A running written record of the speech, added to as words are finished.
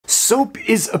Soap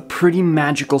is a pretty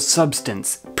magical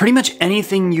substance. Pretty much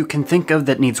anything you can think of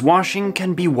that needs washing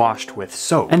can be washed with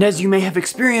soap. And as you may have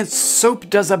experienced, soap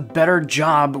does a better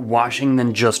job washing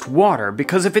than just water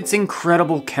because of its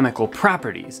incredible chemical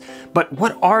properties. But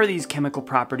what are these chemical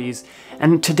properties?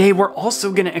 And today we're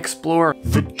also going to explore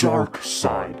the dark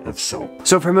side of soap.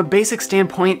 So from a basic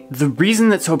standpoint, the reason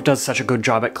that soap does such a good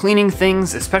job at cleaning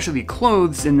things, especially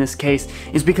clothes in this case,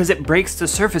 is because it breaks the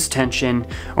surface tension,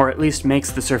 or at least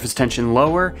makes the surface tension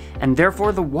lower, and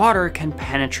therefore the water can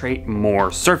penetrate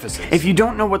more surfaces. If you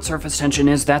don't know what surface tension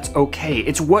is, that's okay.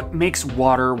 It's what makes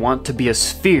water want to be a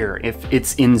sphere if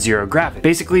it's in zero gravity.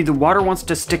 Basically, the water wants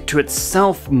to stick to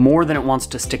itself more than it wants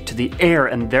to stick to the air,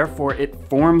 and therefore it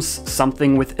forms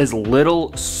something with as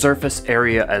little surface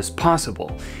area as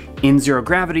possible. In zero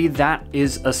gravity, that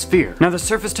is a sphere. Now, the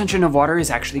surface tension of water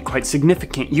is actually quite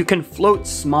significant. You can float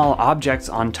small objects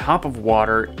on top of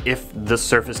water if the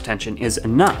surface tension is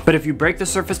enough. But if you break the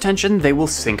surface tension, they will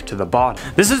sink to the bottom.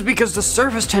 This is because the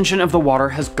surface tension of the water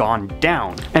has gone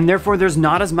down, and therefore there's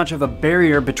not as much of a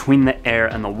barrier between the air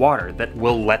and the water that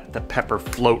will let the pepper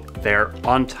float there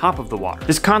on top of the water.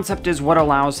 This concept is what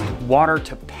allows water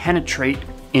to penetrate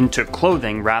into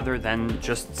clothing rather than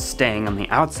just staying on the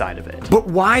outside of it. But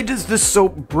why does the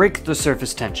soap break the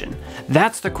surface tension?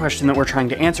 That's the question that we're trying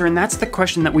to answer, and that's the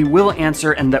question that we will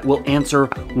answer, and that will answer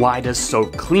why does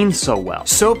soap clean so well.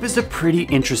 Soap is a pretty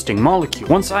interesting molecule.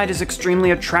 One side is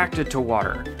extremely attracted to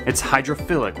water. It's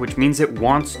hydrophilic, which means it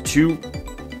wants to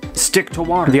stick to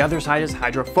water. The other side is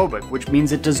hydrophobic, which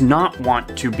means it does not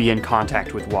want to be in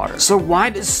contact with water. So why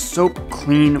does soap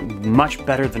clean much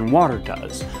better than water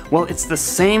does? Well, it's the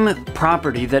same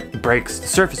property that breaks the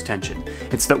surface tension.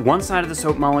 It's that one side of the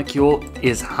soap molecule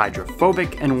is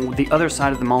hydrophobic and the other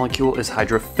side of the molecule is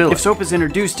hydrophilic. If soap is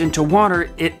introduced into water,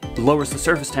 it lowers the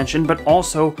surface tension, but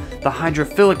also the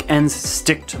hydrophilic ends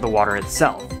stick to the water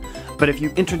itself. But if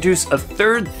you introduce a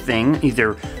third thing,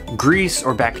 either grease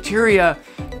or bacteria,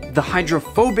 the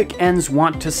hydrophobic ends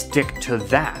want to stick to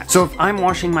that. So if I'm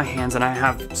washing my hands and I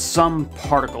have some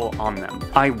particle on them,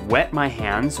 I wet my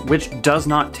hands, which does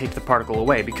not take the particle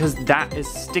away because that is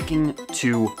sticking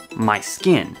to my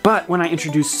skin. But when I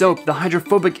introduce soap, the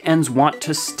hydrophobic ends want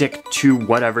to stick to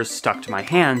whatever's stuck to my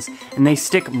hands, and they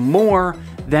stick more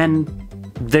than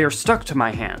they're stuck to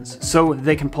my hands, so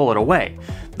they can pull it away.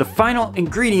 The final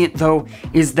ingredient, though,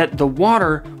 is that the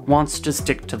water wants to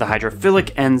stick to the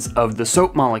hydrophilic ends of the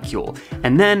soap molecule,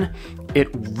 and then it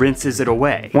rinses it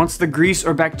away. Once the grease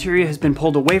or bacteria has been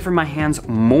pulled away from my hands,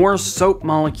 more soap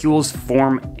molecules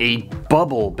form a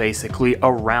bubble, basically,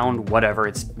 around whatever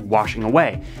it's washing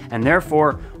away. And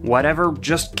therefore, whatever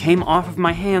just came off of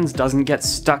my hands doesn't get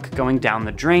stuck going down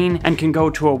the drain and can go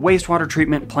to a wastewater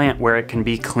treatment plant where it can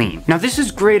be cleaned. Now, this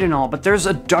is great and all, but there's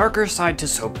a darker side to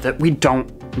soap that we don't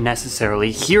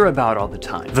necessarily hear about all the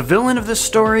time. The villain of this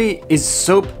story is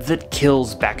soap that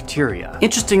kills bacteria.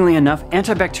 Interestingly enough,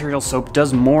 antibacterial soap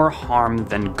does more harm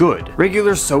than good.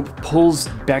 Regular soap pulls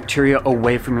bacteria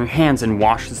away from your hands and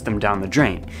washes them down the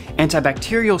drain.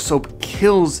 Antibacterial soap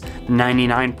kills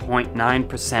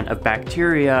 99.9% of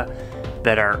bacteria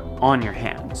that are on your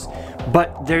hands.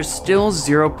 But there's still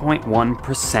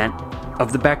 0.1%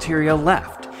 of the bacteria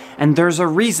left. And there's a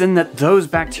reason that those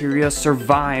bacteria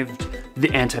survived the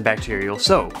antibacterial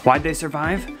soap. Why'd they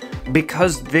survive?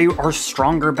 Because they are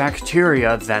stronger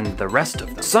bacteria than the rest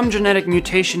of them. Some genetic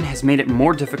mutation has made it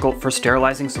more difficult for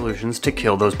sterilizing solutions to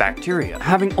kill those bacteria.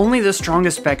 Having only the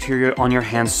strongest bacteria on your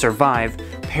hands survive,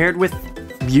 paired with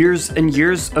years and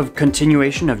years of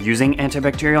continuation of using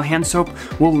antibacterial hand soap,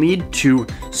 will lead to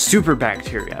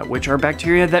superbacteria, which are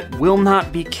bacteria that will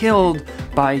not be killed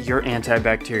by your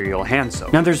antibacterial hand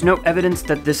soap. Now, there's no evidence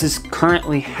that this is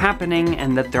currently happening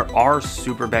and that there are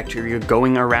superbacteria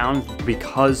going around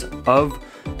because of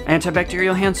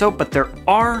antibacterial hand soap, but there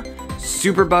are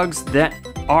superbugs that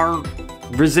are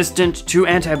resistant to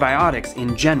antibiotics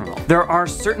in general. There are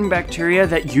certain bacteria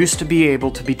that used to be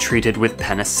able to be treated with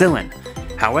penicillin.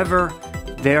 However,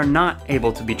 they are not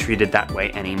able to be treated that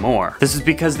way anymore. This is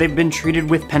because they've been treated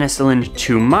with penicillin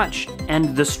too much,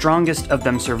 and the strongest of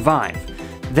them survive.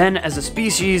 Then, as a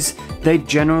species, they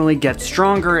generally get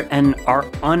stronger and are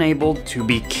unable to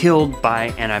be killed by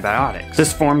antibiotics.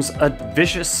 This forms a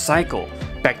vicious cycle.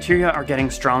 Bacteria are getting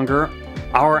stronger,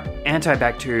 our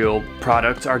antibacterial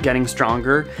products are getting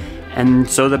stronger, and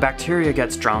so the bacteria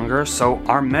get stronger, so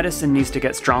our medicine needs to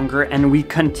get stronger, and we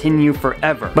continue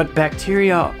forever. But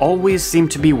bacteria always seem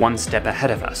to be one step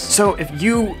ahead of us. So if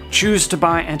you choose to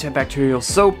buy antibacterial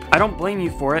soap, I don't blame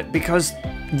you for it, because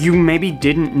you maybe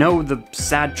didn't know the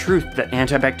sad truth that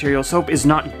antibacterial soap is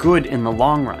not good in the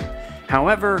long run.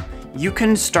 However, you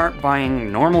can start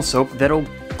buying normal soap that'll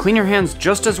clean your hands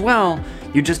just as well.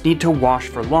 You just need to wash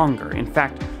for longer. In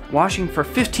fact, washing for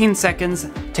 15 seconds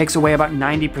takes away about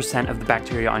 90% of the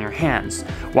bacteria on your hands.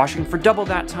 Washing for double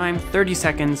that time, 30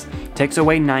 seconds, takes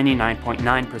away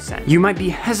 99.9%. You might be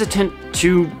hesitant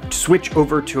to switch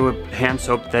over to a hand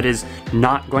soap that is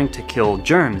not going to kill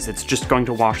germs, it's just going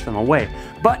to wash them away.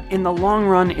 But in the long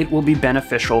run, it will be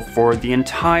beneficial for the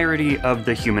entirety of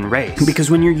the human race.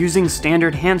 Because when you're using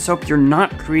standard hand soap, you're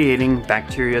not creating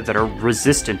bacteria that are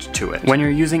resistant to it. When you're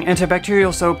using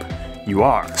antibacterial soap, you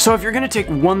are. So if you're gonna take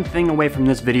one thing away from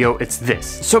this video, it's this.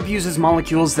 Soap uses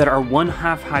molecules that are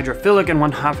 1/2 hydrophilic and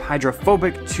 1/2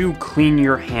 hydrophobic to clean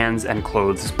your hands and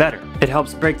clothes better. It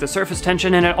helps break the surface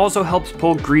tension, and it also helps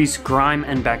pull grease, grime,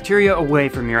 and bacteria away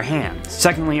from your hands.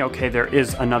 Secondly, okay, there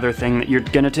is another thing that you're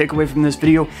gonna take away from this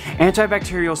video.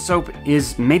 Antibacterial soap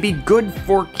is maybe good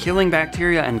for killing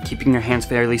bacteria and keeping your hands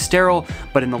fairly sterile,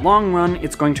 but in the long run,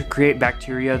 it's going to create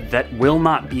bacteria that will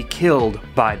not be killed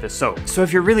by the soap. So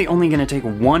if you're really only gonna take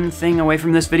one thing away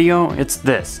from this video, it's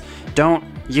this. Don't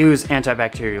use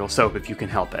antibacterial soap if you can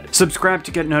help it. Subscribe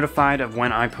to get notified of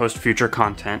when I post future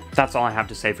content. That's all I have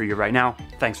to say for you right now.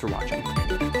 Thanks for watching.